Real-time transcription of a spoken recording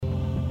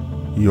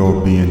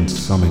You're being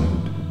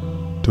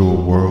summoned to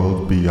a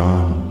world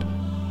beyond,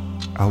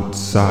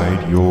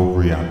 outside your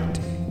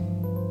reality,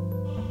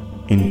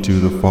 into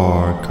the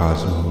far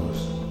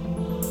cosmos,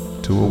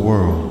 to a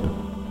world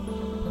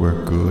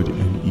where good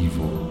and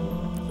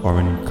evil are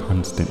in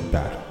constant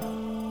battle,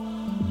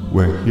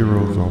 where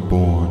heroes are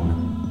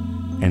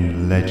born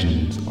and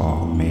legends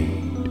are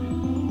made.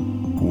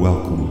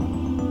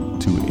 Welcome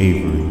to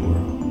Avery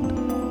World.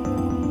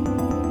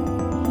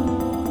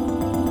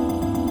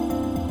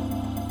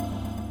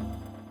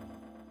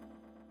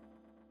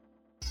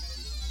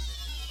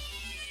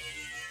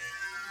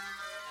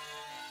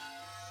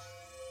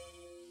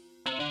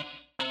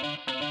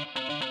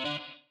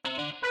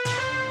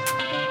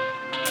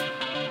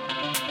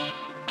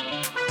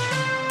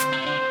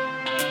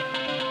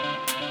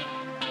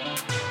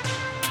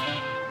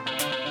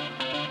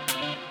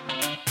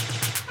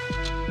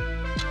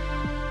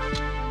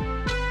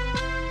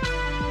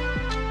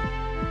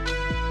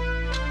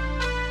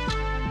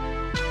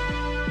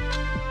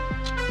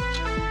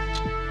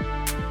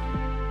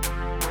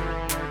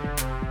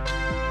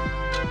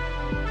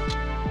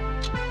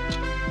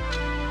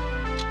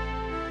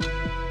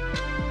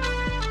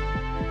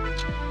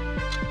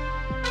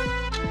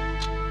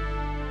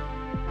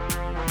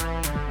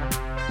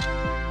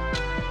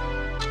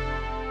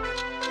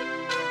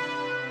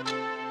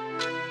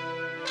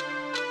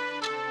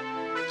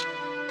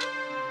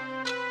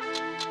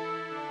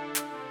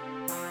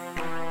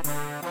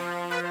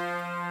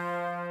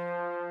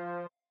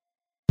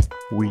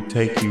 We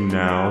take you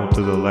now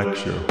to the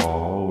lecture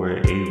hall where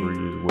Avery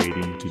is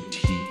waiting to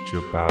teach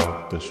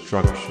about the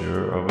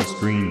structure of a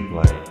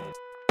screenplay.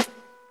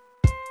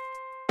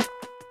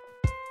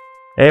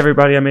 Hey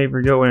everybody, I'm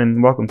Avery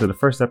and welcome to the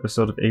first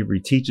episode of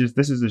Avery Teaches.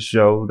 This is a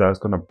show that's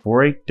going to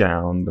break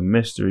down the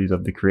mysteries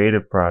of the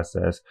creative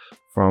process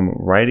from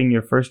writing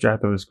your first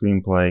draft of a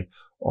screenplay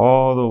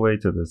all the way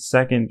to the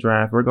second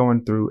draft. We're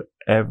going through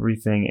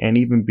everything and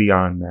even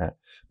beyond that,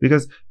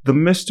 because the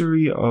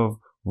mystery of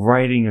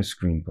writing a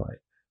screenplay,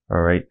 all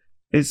right,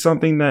 is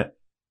something that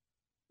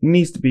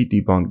needs to be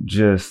debunked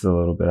just a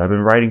little bit. I've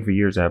been writing for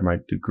years. I have my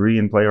degree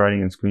in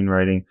playwriting and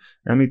screenwriting.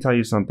 Let me tell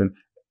you something.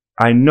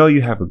 I know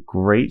you have a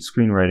great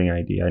screenwriting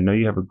idea. I know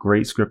you have a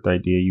great script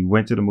idea. You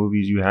went to the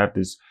movies. You have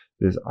this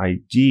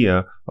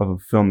idea of a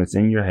film that's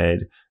in your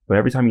head. But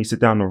every time you sit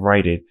down to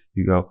write it,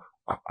 you go,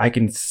 I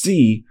can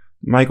see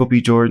Michael B.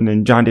 Jordan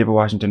and John David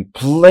Washington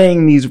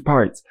playing these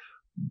parts,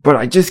 but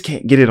I just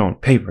can't get it on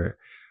paper.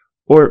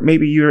 Or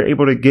maybe you're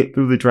able to get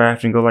through the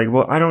draft and go like,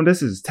 well,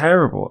 this is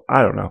terrible.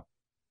 I don't know.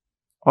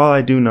 All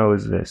I do know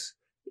is this.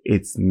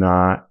 It's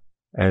not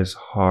as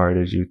hard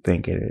as you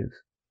think it is.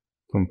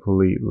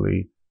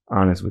 Completely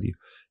honest with you.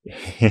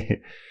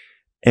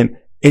 And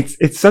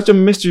it's such a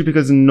mystery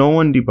because no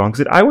one debunks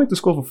it. I went to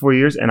school for 4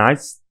 years and I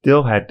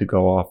still had to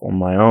go off on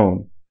my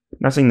own.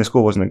 Not saying the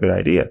school wasn't a good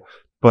idea,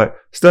 but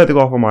still had to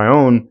go off on my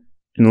own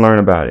and learn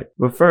about it.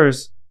 But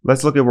first,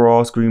 let's look at where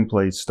all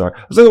screenplays start.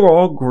 Let's look at where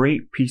all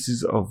great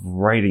pieces of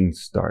writing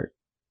start.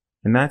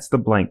 And that's the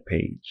blank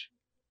page.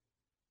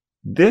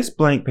 This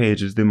blank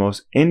page is the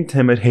most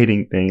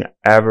intimidating thing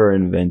ever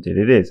invented.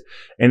 It is.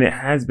 And it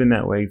has been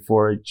that way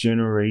for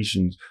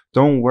generations.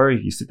 Don't worry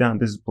if you sit down at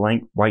this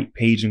blank white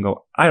page and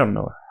go, I don't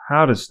know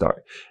how to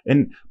start.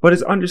 But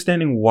it's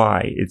understanding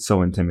why it's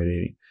so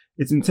intimidating.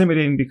 It's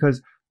intimidating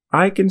because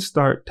I can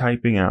start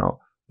typing out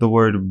the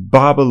word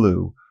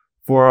Babalu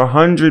for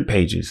 100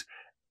 pages.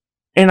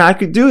 And I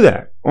could do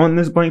that on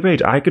this blank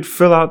page. I could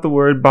fill out the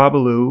word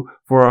Babalu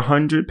for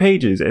 100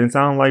 pages and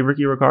sound like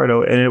Ricky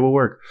Ricardo and it will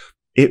work.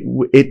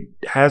 It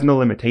has no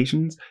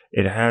limitations.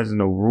 It has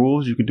no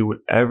rules. You can do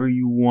whatever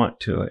you want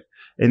to it.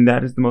 And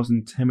that is the most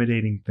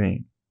intimidating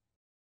thing.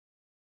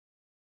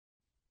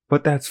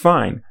 But that's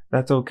fine.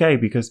 That's okay,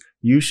 because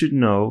you should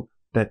know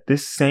that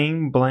this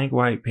same blank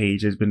white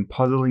page has been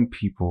puzzling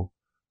people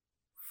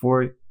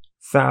for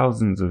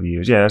thousands of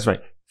years. Yeah, that's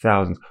right.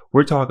 Thousands.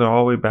 We're talking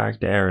all the way back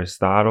to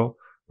Aristotle.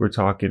 We're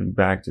talking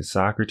back to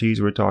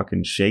Socrates. We're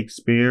talking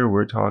Shakespeare.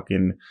 We're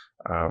talking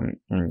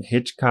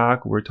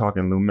Hitchcock. We're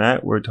talking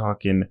Lumet. We're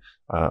talking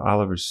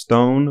Oliver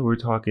Stone. We're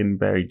talking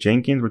Barry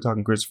Jenkins. We're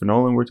talking Christopher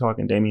Nolan. We're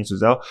talking Damien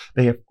Chazelle.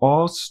 They have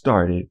all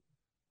started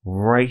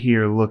right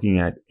here looking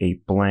at a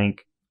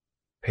blank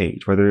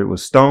page. Whether it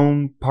was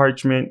stone,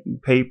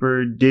 parchment,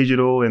 paper,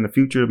 digital, in the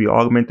future it'll be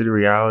augmented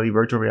reality,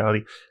 virtual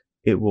reality.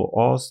 It will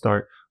all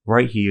start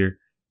right here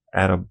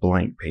at a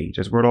blank page.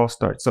 That's where it all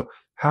starts. So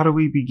how do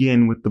we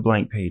begin with the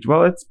blank page?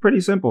 Well, it's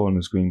pretty simple in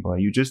the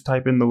screenplay. You just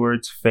type in the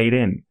words fade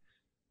in.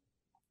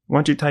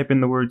 Once you type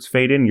in the words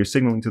fade in, you're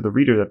signaling to the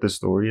reader that the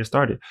story has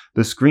started.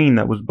 The screen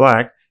that was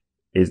black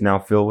is now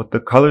filled with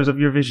the colors of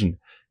your vision.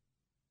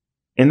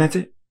 And that's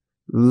it.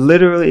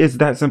 Literally, it's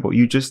that simple.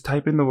 You just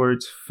type in the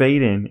words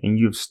fade in and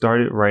you've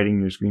started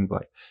writing your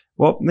screenplay.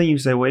 Well, then you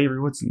say, well, Avery,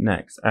 what's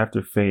next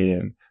after fade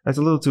in? That's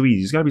a little too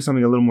easy. It's got to be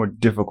something a little more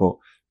difficult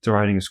to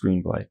writing a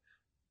screenplay.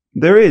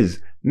 There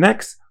is.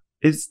 Next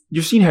is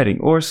your scene heading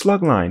or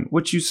slug line,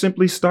 which you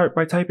simply start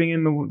by typing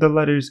in the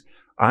letters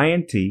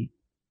INT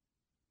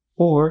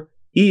or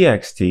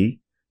EXT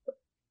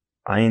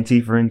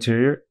INT for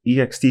interior,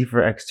 EXT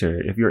for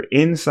exterior. If you're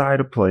inside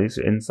a place,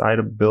 inside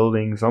a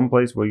building,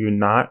 someplace where you're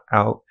not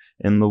out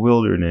in the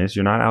wilderness,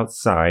 you're not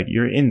outside,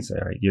 you're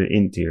inside, you're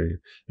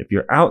interior. If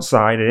you're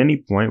outside at any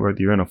point, whether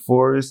you're in a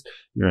forest,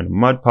 you're in a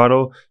mud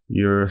puddle,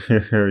 you're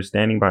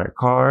standing by a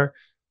car,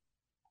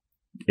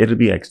 it'll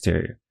be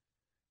exterior.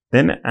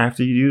 Then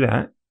after you do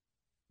that,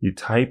 you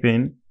type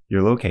in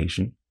your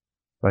location,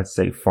 let's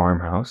say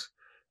farmhouse,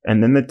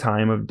 and then the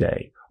time of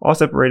day, all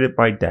separated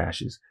by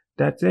dashes.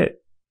 That's it.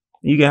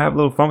 You can have a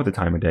little fun with the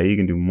time of day. You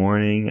can do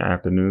morning,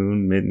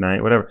 afternoon,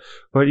 midnight, whatever,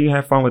 but you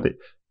have fun with it.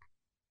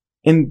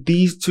 And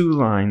these two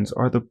lines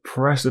are the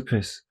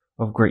precipice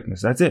of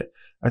greatness. That's it.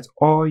 That's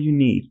all you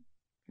need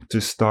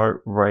to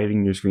start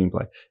writing your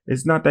screenplay.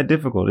 It's not that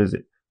difficult, is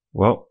it?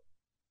 Well,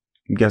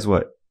 guess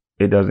what?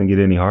 It doesn't get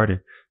any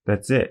harder.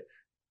 That's it.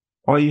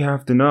 All you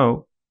have to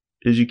know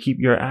is you keep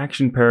your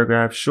action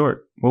paragraphs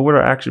short. Well, what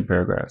are action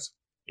paragraphs?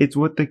 It's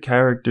what the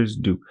characters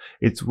do.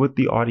 It's what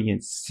the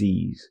audience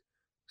sees.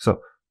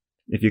 So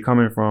if you're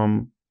coming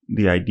from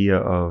the idea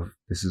of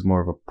this is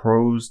more of a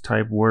prose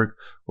type work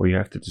where you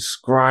have to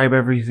describe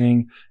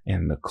everything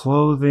and the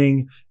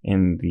clothing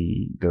and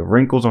the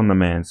wrinkles on the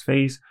man's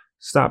face,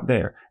 stop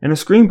there. In a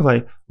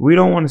screenplay, we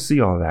don't want to see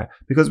all that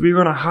because we're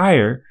going to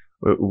hire,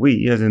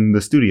 we as in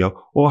the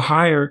studio, will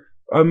hire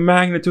a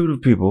magnitude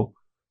of people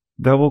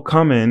that will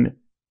come in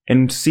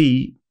and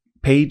see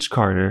Paige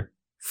Carter,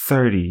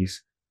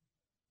 30s,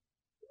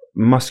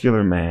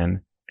 muscular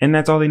man, and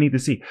that's all they need to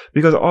see.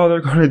 Because all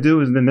they're going to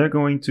do is then they're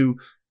going to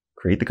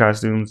create the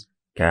costumes,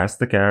 cast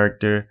the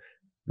character,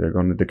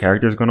 the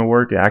character's going to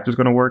work, the actor's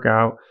going to work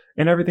out,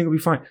 and everything will be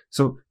fine.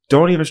 So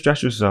don't even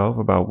stress yourself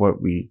about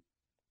what we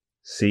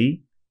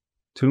see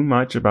too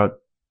much, about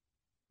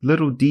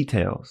little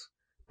details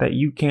that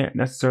you can't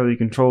necessarily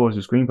control as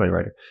a screenplay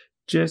writer.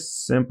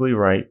 Just simply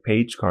write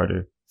Paige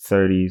Carter,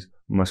 30s,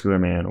 muscular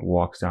man,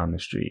 walks down the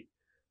street.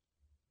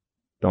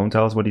 Don't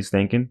tell us what he's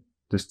thinking.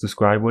 Just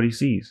describe what he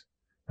sees.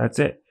 That's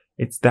it.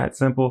 It's that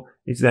simple.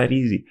 It's that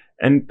easy.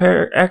 And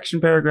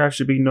action paragraphs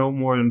should be no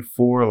more than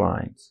 4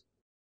 lines.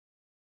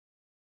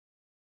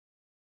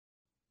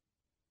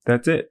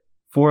 That's it.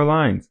 4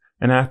 lines.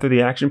 And after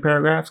the action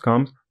paragraphs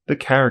comes the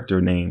character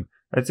name.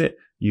 That's it.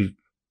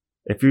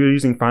 If you're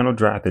using Final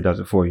Draft, it does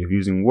it for you. If you're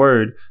using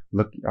Word,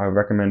 I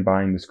recommend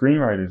buying the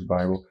Screenwriter's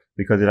Bible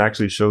because it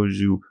actually shows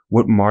you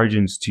what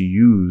margins to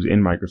use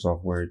in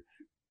Microsoft Word.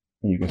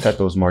 And you can set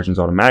those margins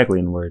automatically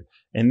in Word.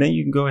 And then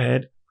you can go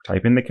ahead,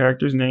 type in the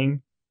character's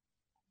name,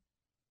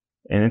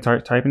 and then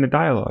type in the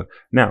dialogue.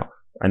 Now,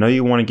 I know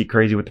you want to get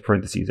crazy with the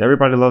parentheses.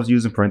 Everybody loves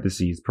using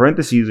parentheses.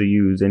 Parentheses are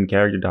used in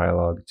character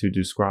dialogue to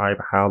describe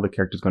how the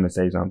character is going to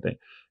say something.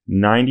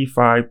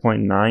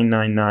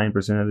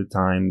 95.999% of the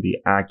time, the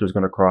actor is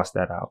going to cross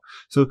that out.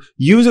 So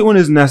use it when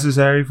it's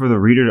necessary for the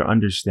reader to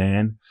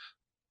understand.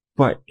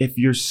 But if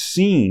your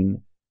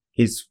scene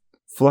is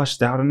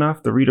flushed out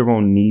enough, the reader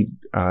won't need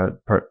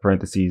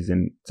parentheses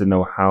and to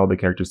know how the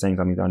character is saying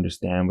something, to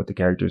understand what the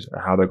characters,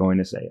 how they're going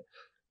to say it.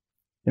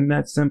 And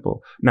that's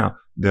simple. Now,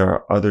 there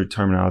are other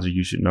terminology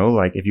you should know.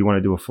 Like if you want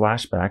to do a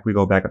flashback, we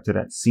go back up to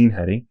that scene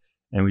heading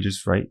and we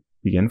just write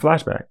begin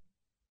flashback.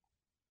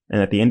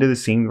 And at the end of the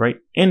scene, we write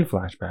end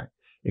flashback.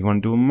 If you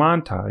want to do a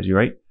montage, you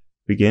write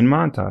begin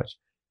montage,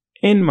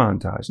 end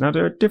montage. Now,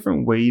 there are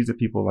different ways that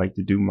people like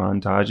to do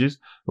montages.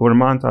 But what a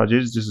montage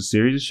is just a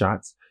series of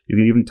shots. You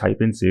can even type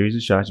in series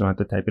of shots. You don't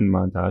have to type in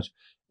montage.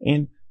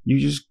 And you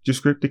just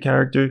script the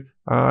character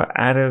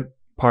at a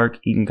park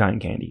eating cotton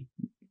candy.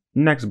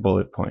 Next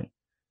bullet point.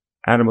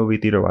 At a movie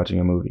theater watching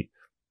a movie.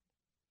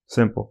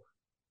 Simple.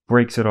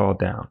 Breaks it all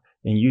down.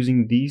 And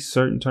using these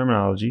certain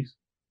terminologies,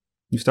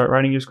 you start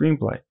writing your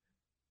screenplay.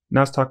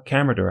 Now let's talk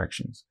camera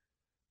directions.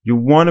 You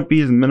want to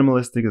be as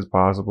minimalistic as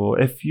possible.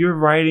 If you're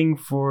writing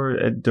for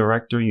a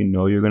director, you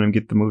know you're going to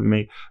get the movie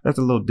made. That's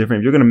a little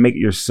different. If you're going to make it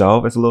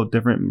yourself, it's a little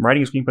different.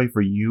 Writing a screenplay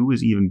for you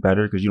is even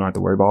better because you don't have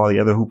to worry about all the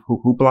other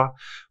hoopla.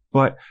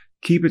 But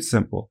keep it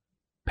simple.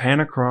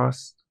 Pan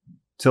across,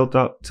 tilt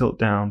up, tilt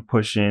down,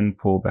 push in,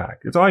 pull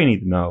back. It's all you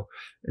need to know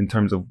in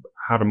terms of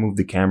how to move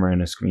the camera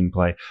in a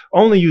screenplay.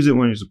 Only use it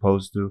when you're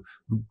supposed to.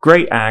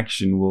 Great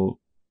action will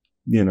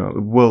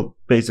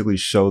basically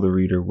show the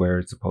reader where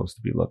it's supposed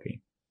to be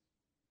looking.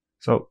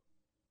 So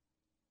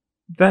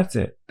that's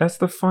it. That's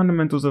the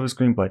fundamentals of a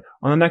screenplay.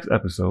 On the next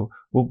episode,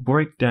 we'll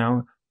break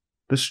down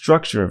the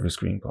structure of a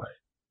screenplay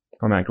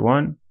from Act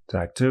 1 to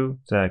Act 2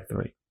 to Act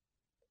 3.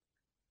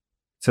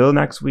 Till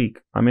next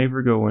week, I'm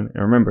Avery Gowen,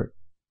 and remember,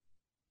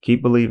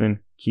 keep believing,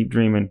 keep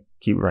dreaming,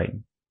 keep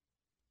writing.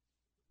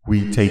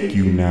 We take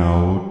you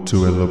now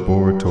to a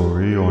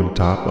laboratory on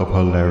top of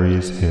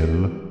Hilarious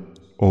Hill,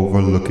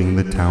 overlooking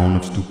the town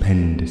of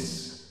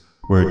Stupendous,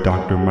 where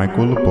Dr.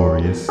 Michael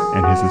Laborious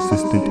and his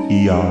assistant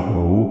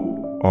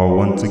Iago are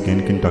once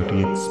again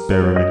conducting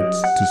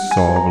experiments to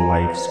solve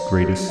life's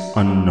greatest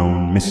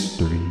unknown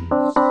mysteries.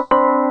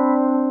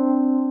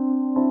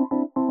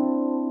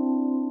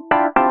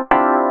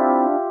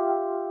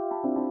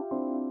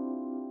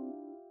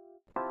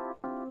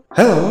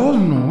 Hello all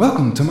and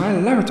welcome to my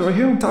laboratory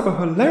here on top of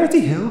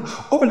Hilarity Hill,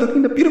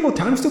 overlooking the beautiful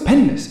town of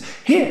Stupendous.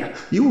 Here,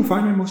 you will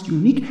find my most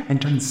unique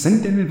and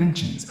transcendent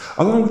inventions,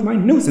 along with my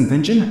newest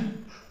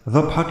invention,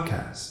 the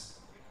podcast.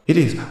 It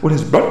is what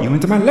has brought you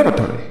into my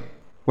laboratory.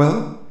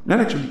 Well, not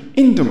actually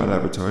into my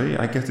laboratory.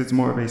 I guess it's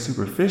more of a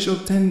superficial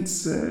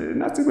tense,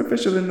 not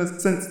superficial in the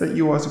sense that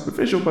you are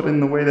superficial, but in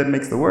the way that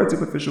makes the word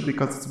superficial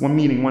because it's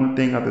meaning one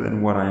thing other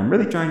than what I am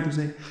really trying to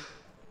say.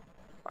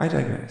 I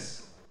digress.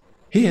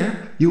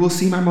 Here, you will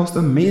see my most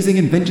amazing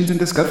inventions and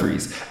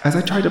discoveries as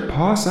I try to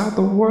parse out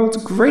the world's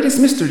greatest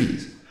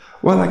mysteries.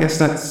 Well, I guess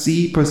not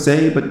see per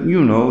se, but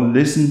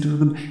listen to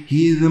them,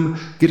 hear them,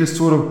 get a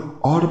sort of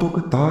audible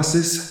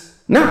catharsis.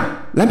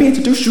 Now, let me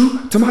introduce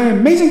you to my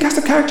amazing cast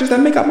of characters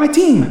that make up my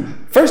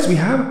team. First, we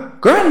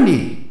have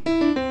Grandy.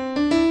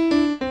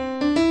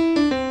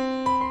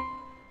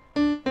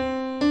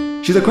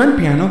 She's a grand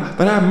piano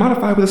that I have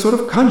modified with a sort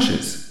of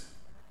conscience.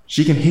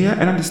 She can hear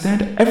and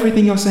understand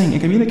everything you're saying and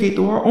communicate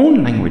through her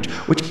own language,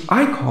 which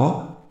I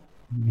call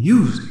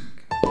music.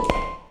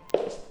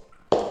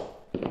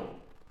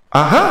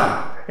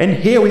 Aha! And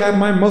here we have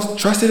my most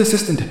trusted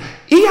assistant,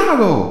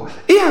 Iago!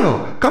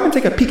 Iago, come and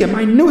take a peek at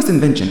my newest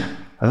invention,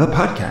 the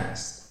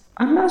podcast.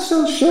 I'm not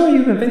so sure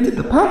you've invented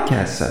the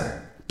podcast,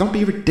 sir. Don't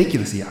be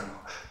ridiculous, Iago.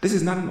 This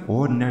is not an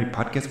ordinary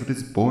podcast with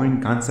its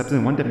boring concepts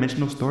and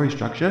one-dimensional story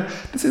structure.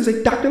 This is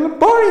a Dr.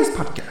 Laborious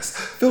podcast,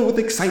 filled with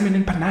excitement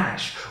and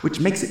panache, which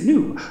makes it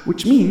new,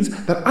 which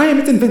means that I am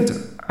its inventor.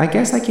 I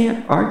guess I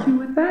can't argue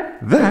with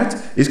that?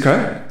 That is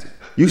correct.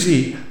 You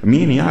see,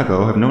 me and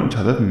Iago have known each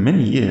other for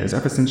many years,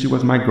 ever since she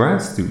was my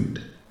grad student.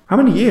 How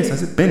many years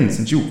has it been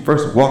since you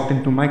first walked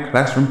into my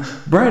classroom,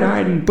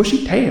 bright-eyed and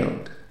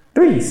bushy-tailed?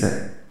 3,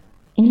 sir.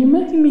 And you're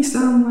making me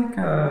sound like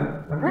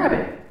a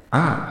rabbit.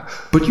 Ah,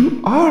 but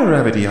you are a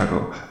rabbit,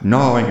 Iago,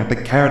 gnawing at the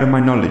carrot of my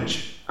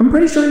knowledge. I'm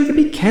pretty sure you could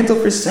be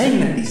cancelled for saying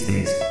that these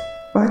days.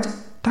 But,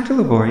 Dr.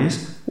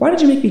 Laborious, why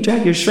did you make me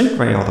drag your shrink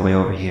ray all the way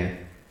over here?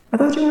 I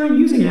thought you weren't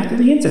using it after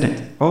the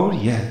incident. Oh,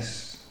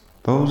 yes.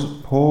 Those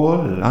poor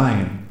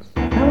lions.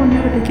 That one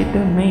never did get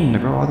their mane to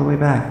grow all the way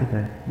back, did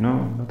they?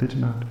 No, they did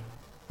not.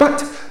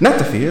 But, not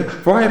to fear,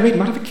 for I have made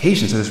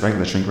modifications to this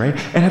regular shrink ray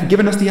and have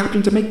given us the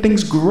option to make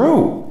things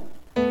grow.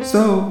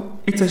 So,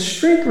 it's a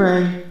shrink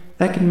ray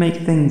that can make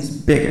things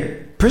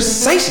bigger.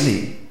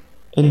 Precisely!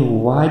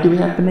 And why do we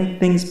have to make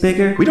things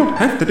bigger? We don't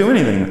have to do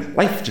anything.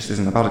 Life just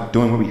isn't about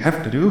doing what we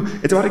have to do.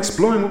 It's about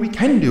exploring what we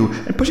can do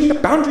and pushing the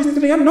boundaries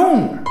into the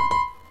unknown.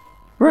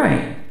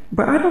 Right,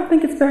 but I don't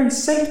think it's very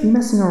safe to be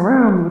messing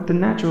around with the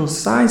natural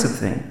size of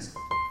things.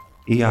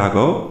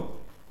 Iago,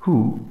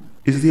 who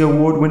is the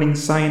award-winning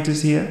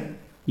scientist here?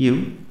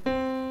 You.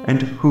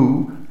 And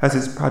who has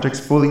his projects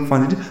fully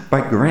funded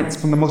by grants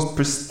from the most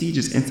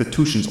prestigious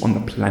institutions on the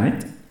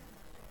planet?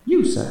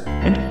 You, sir.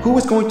 And who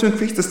is going to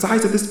increase the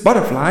size of this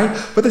butterfly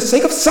for the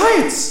sake of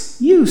science?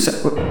 You, sir.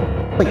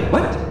 Wait,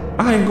 what?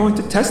 I am going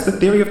to test the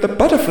theory of the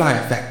butterfly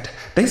effect.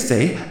 They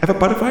say if a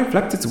butterfly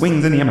flaps its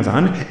wings in the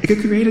Amazon, it could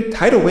create a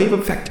tidal wave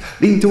effect,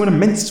 leading to an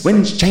immense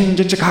wind change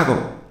in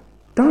Chicago.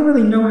 Don't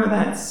really know how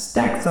that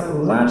stacks up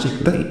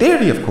logically. The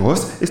theory, of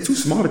course, is too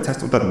small to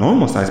test with a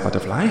normal-sized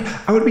butterfly.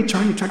 I would be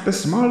trying to track the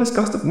smallest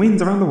gust of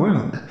winds around the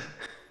world.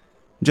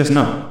 Just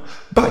no.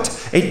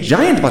 But a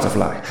giant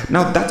butterfly.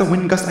 Now that's a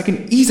wind gust I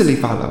can easily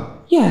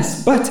follow.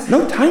 Yes, but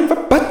no time for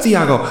buts,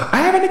 Iago. I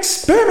have an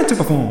experiment to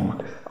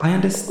perform. I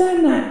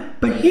understand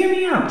that, but hear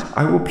me out.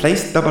 I will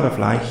place the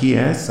butterfly here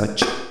as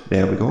such.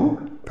 There we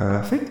go.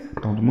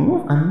 Perfect. Don't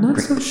move. I'm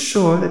not so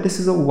sure that this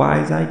is a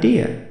wise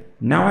idea.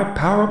 Now I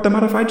power up the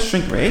modified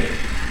shrink ray.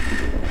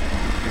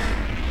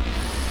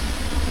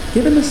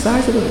 Given the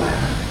size of the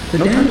lab,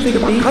 no time to think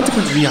about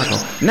consequences, Iago.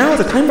 Now is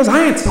the time for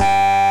science.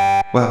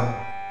 Well,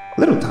 a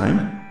little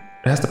time.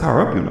 It has to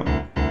power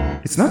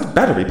up, It's not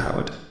battery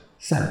powered.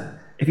 Sir,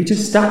 if you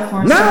just stop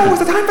for a second. Now is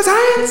the time for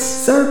science!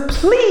 Sir,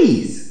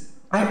 please!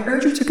 I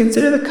urge you to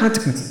consider the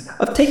consequences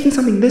of taking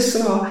something this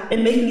small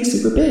and making it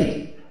super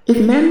big. If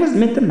man was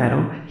meant to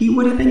meddle, he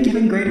would have been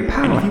given greater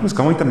power. And if he was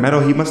going to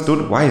meddle, he must do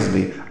it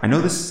wisely. I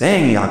know this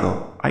saying,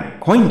 Iago. I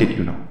coined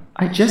it,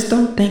 I just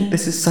don't think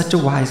this is such a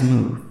wise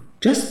move.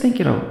 Just think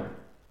it over.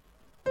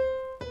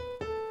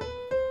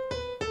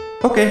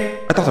 Okay,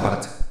 I thought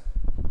about it.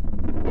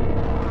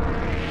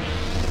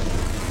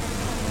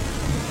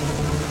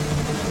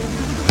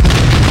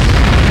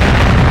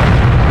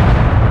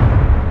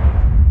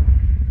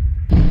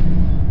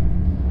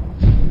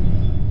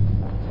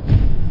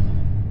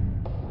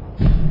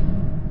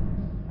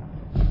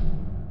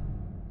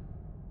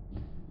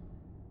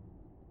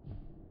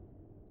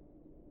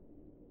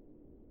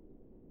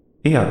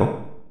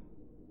 Iago?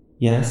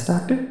 Yes,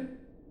 Doctor?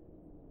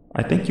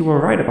 I think you were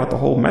right about the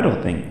whole metal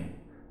thing.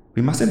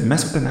 We mustn't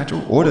mess with the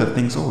natural order of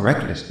things so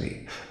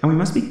recklessly, and we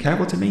must be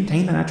careful to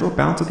maintain the natural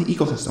balance of the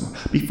ecosystem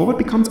before it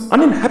becomes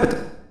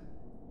uninhabitable.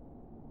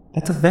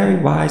 That's a very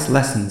wise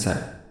lesson,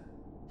 sir.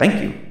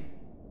 Thank you.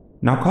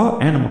 Now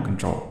call animal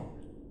control.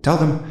 Tell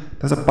them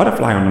there's a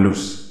butterfly on the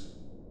loose.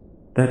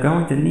 They're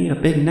going to need a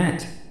big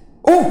net.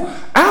 Oh,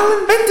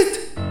 I'll invent it!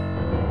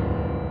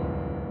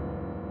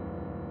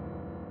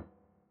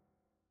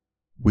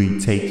 we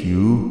take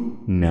you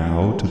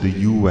now to the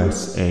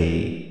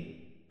USA,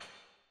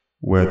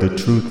 where the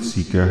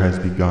TruthSeeker has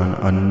begun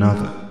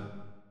another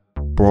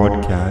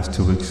broadcast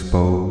to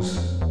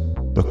expose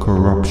the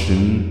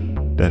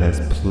corruption that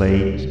has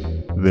plagued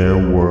their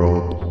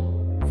world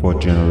for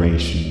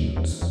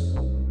generations.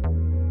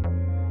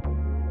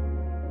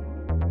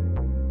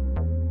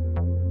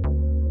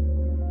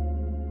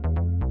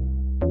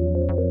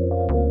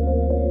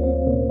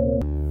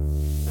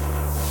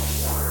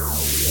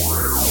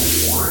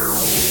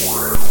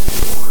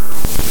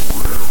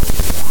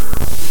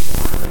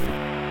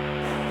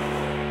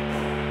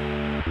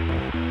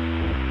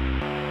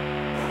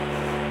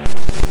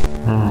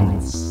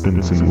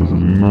 Stinson was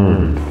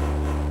murdered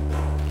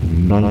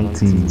in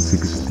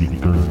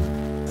 1963.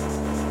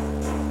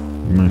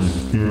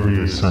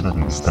 Mysterious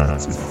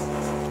circumstances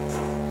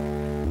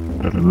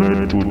that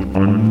led to an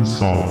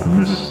unsolved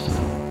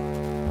mystery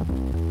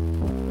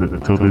that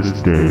to this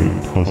day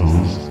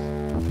puzzles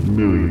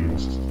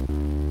millions.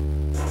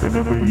 They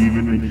never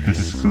even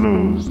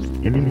disclosed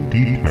any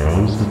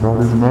details about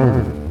his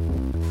murder.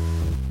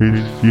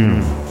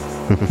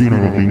 The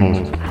funeral of the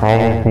most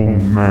powerful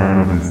man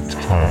of his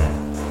time,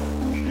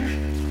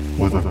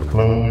 was a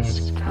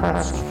closed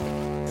casket.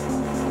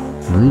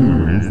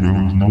 Rumor is there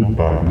was no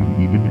body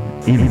even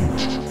in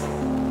it.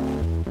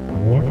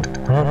 What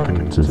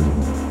happened to him?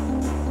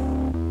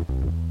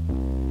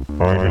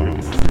 I know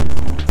the truth.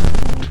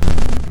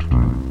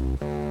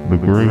 The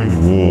Great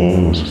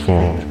War was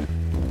fought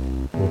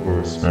over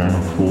a span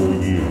of 4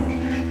 years,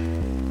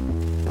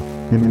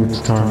 in which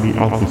time the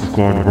Alpha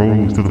Squad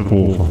rose to the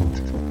forefront,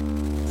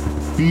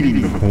 defeating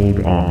the Cold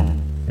Army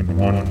in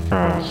one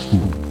foul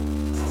swoop.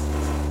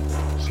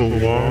 So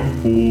why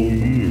 4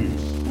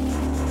 years?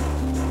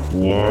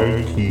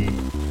 Why keep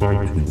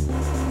fighting?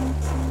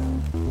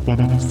 Well,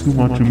 there was too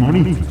much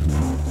money for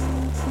them.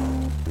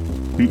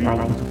 The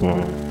Alpha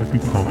Squad had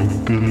become a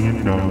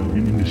billion-dollar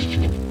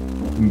industry,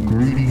 and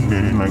greedy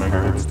men like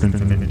Harold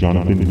Stinson and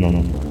Jonathan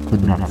Young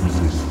could not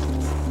resist.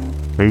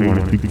 They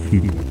wanted to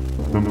keep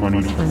the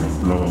money train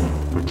flowing,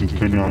 but you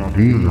cannot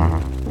do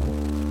that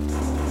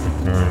if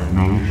there are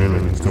no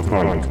villains to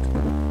fight.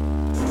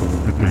 So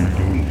what did they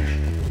do?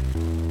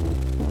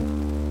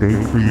 They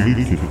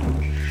created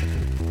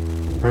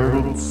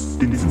Harold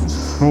Stinson's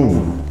so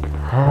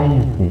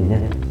powerful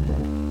weapon,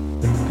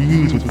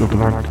 infused with the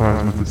black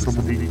plasma to some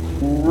of the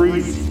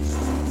craziest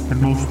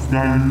and most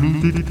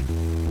diluted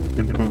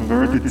and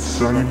perverted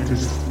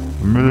scientists,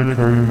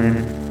 military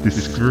men,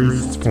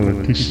 disgraced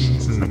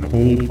politicians in the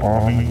Cold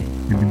Army,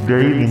 and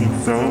they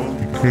themselves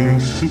became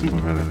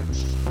supervillains.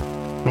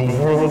 The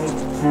world's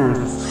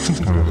first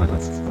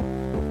supervillains.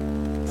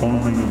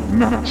 Only a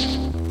match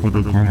for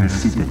the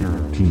greatest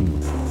superhero team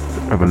to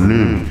ever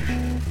live,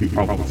 the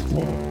Alpha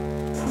Squad.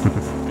 But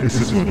this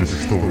is where this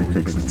story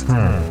takes a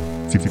turn.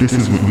 See, this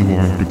is what you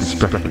weren't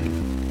expecting.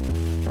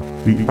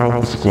 The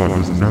Alpha Squad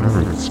was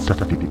never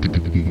expected to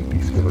defeat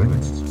these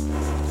villains.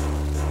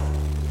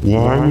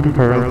 Why would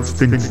Harold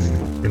Stinson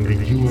and the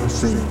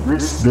USA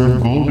risk their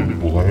golden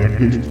boy and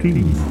his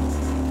team,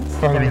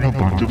 fighting a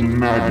bunch of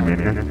madmen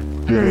that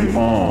they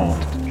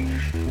armed?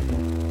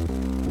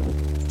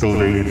 So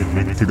they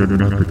invented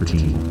another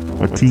team,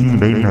 a team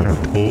they never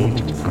told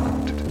you about.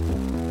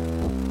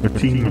 A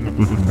team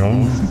with no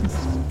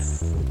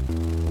suits,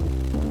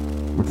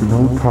 with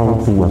no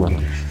powerful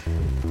weapons.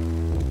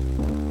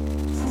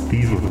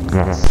 These were the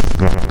Gus.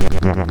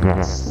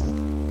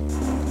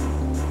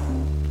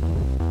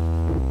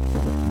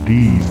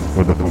 These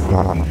were the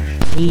Forgotten.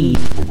 These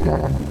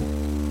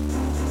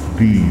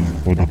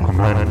were the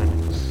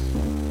Commandos.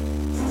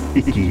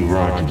 Icky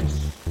Rogers,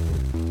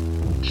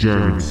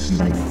 Jared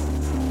Snipe,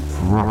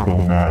 Rocco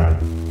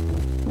Mallet,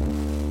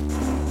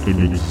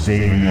 and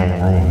Xavier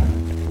Rowan.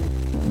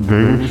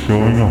 They were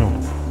showing up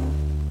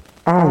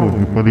hours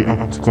before the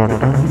Alpha Squad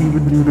ever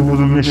even knew there was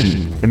a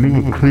mission, and they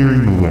were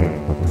clearing the way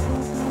for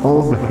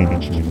all the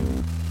henchmen,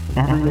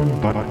 everyone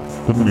but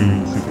the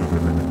main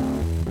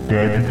supervillain,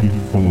 dead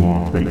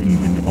before they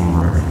even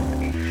arrived.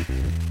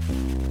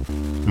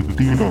 The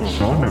Theodore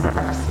Shaw never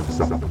asked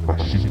himself the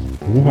question,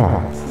 why?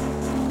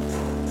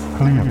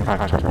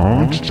 Cleopatra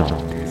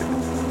Armstrong did.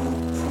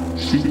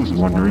 She was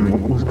wondering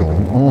what was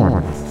going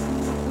on.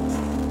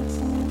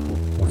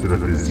 Was it a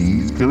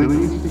disease killing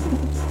these people?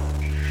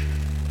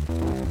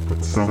 But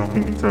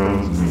something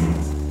tells me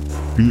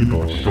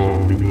Theodore Shaw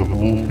knew the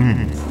whole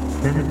thing.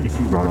 Him and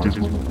Icky Rogers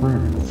were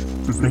friends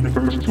since they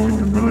first joined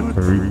the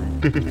military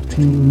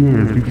 15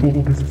 years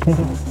before this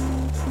point.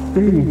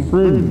 They were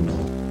friends,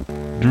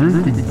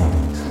 drinking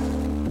buddies.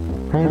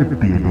 How did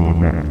Theodore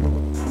know?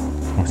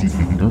 Was he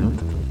ignorant?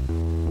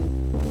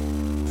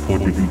 Or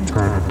did he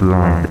turn a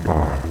blind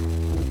eye?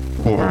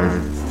 Or as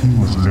he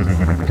was living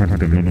in a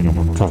condominium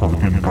on top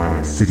of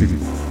Empire City,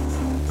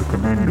 the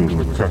commandos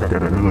were kept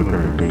at a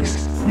military base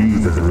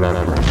used as a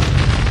laboratory.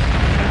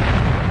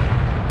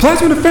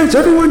 Plasma defense,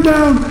 everyone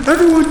down!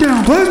 Everyone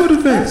down! Plasma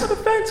defense! Plasma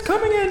defense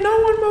coming in, no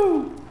one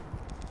move!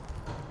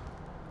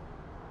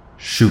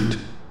 Shoot.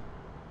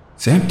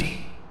 It's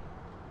empty.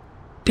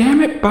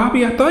 Damn it,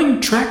 Bobby, I thought you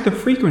tracked the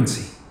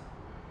frequency.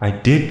 I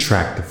did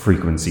track the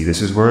frequency.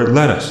 This is where it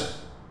led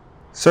us.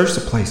 Search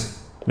the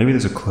place. Maybe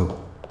there's a clue.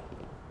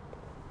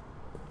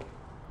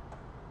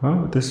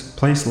 Well, this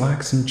place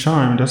lacks in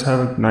charm. It does have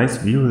a nice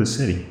view of the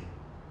city.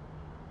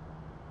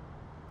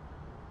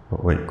 Oh,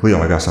 wait,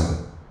 Cleo, I got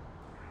something.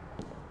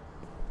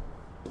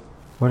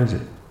 What is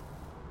it?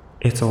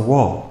 It's a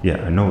wall.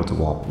 Yeah, I know it's a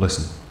wall, but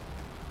listen.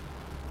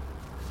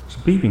 There's a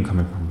beeping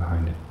coming from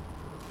behind it.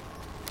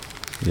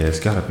 Yeah, it's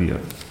gotta be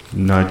a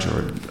nudge or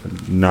a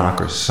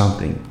knock or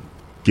something.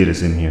 Get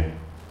us in here.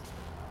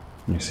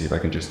 Let me see if I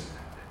can just...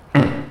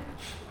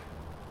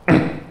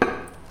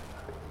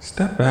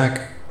 Step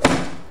back.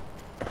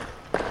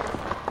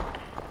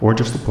 Or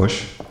just a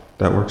push.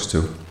 That works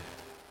too.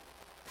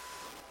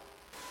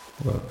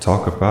 Well,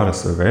 talk about a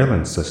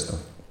surveillance system.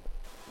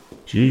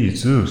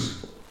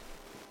 Jesus.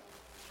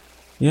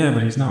 Yeah,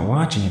 but he's not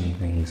watching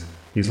anything.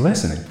 He's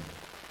listening.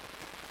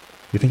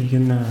 You think you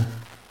can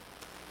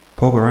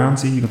poke around,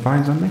 see if you can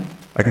find something?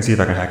 I can see if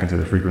I can hack into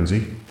the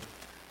frequency.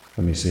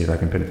 Let me see if I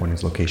can pinpoint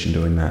his location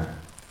doing that.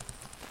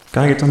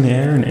 Guy gets on the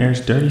air and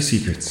airs dirty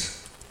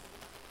secrets.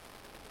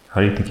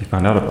 How do you think he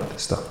found out about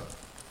this stuff?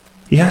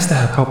 He has to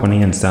have help on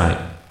the inside.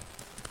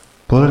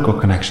 Political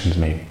connections,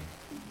 maybe.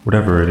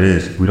 Whatever it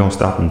is, if we don't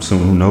stop him soon,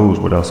 who knows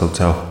what else he'll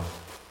tell.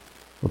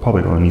 The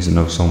public only needs to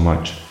know so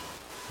much.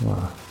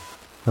 Well,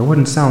 that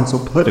wouldn't sound so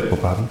political,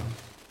 Bobby.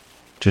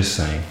 Just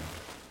saying.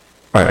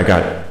 Alright, I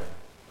got it.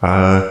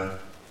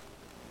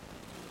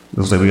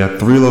 Looks like we got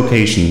 3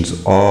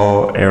 locations,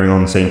 all airing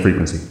on the same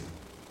frequency.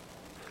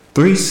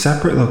 3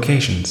 separate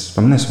locations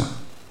from this one.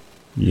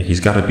 Yeah, he's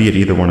got to be at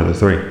either one of the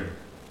 3.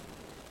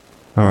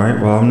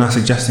 Alright, well, I'm not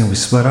suggesting we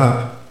split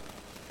up.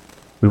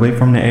 We wait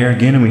for him to air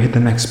again and we hit the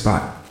next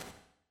spot.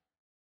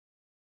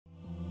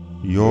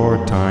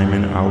 Your time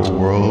in our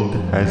world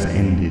has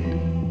ended.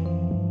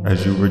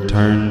 As you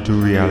return to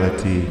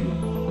reality,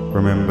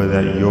 remember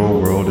that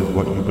your world is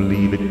what you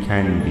believe it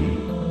can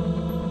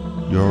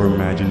be. Your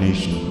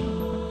imagination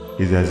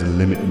is as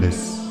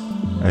limitless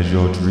as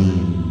your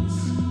dreams.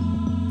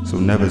 So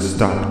never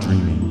stop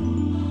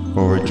dreaming,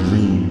 for a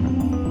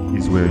dream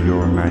is where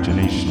your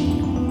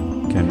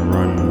imagination can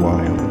run wild.